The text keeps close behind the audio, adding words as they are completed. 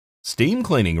steam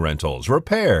cleaning rentals,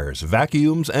 repairs,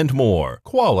 vacuums, and more.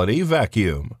 Quality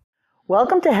Vacuum.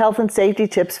 Welcome to Health and Safety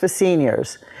Tips for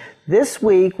Seniors. This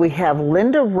week we have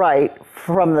Linda Wright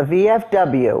from the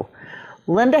VFW.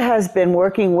 Linda has been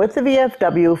working with the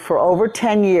VFW for over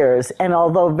 10 years, and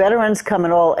although veterans come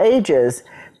in all ages,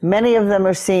 many of them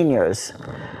are seniors.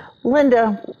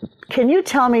 Linda, can you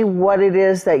tell me what it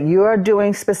is that you are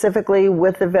doing specifically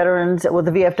with the veterans, with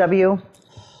the VFW?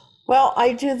 Well,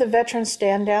 I do the Veteran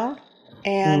Stand Down,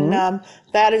 and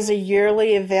that is a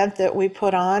yearly event that we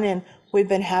put on, and we've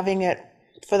been having it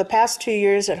for the past 2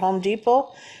 years at Home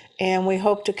Depot, and we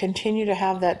hope to continue to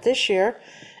have that this year.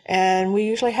 And we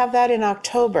usually have that in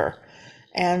October.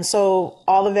 And so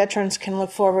all the veterans can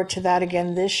look forward to that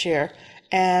again this year.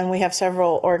 And we have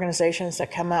several organizations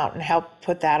that come out and help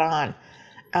put that on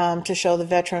to show the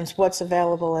veterans what's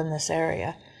available in this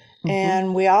area.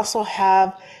 And we also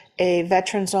have a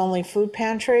veterans-only food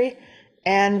pantry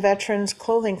and veterans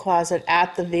clothing closet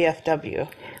at the VFW.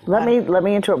 Let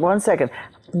me interrupt 1 second.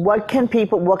 What can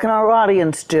our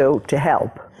audience do to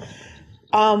help?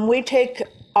 We take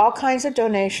all kinds of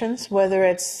donations, whether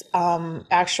it's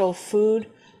actual food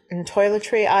and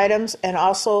toiletry items, and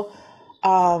also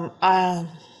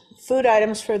food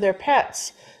items for their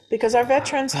pets, because our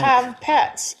veterans have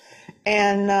pets,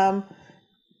 and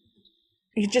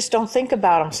you just don't think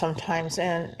about them sometimes,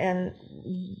 and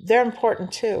they're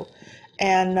important too.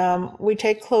 And we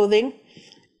take clothing,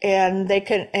 and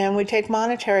we take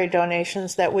monetary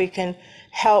donations that we can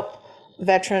help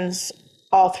veterans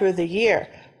all through the year.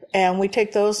 And we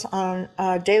take those on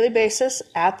a daily basis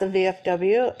at the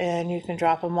VFW, and you can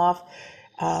drop them off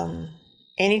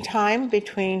anytime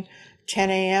between 10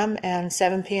 a.m. and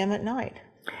 7 p.m. at night.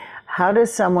 How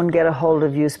does someone get a hold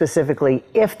of you specifically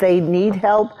if they need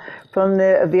help from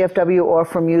the VFW or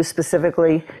from you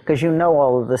specifically, because you know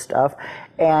all of this stuff?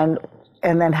 And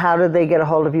then how do they get a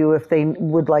hold of you if they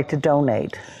would like to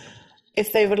donate?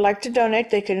 If they would like to donate,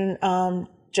 they can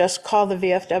just call the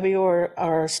VFW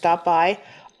or stop by,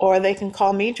 or they can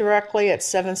call me directly at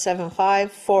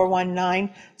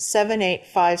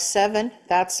 775-419-7857.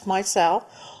 That's my cell.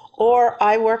 Or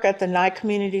I work at the Nye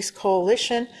Communities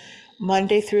Coalition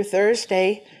Monday through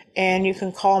Thursday, and you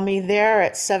can call me there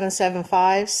at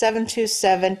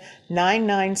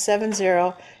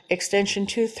 775-727-9970, extension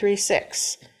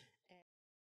 236.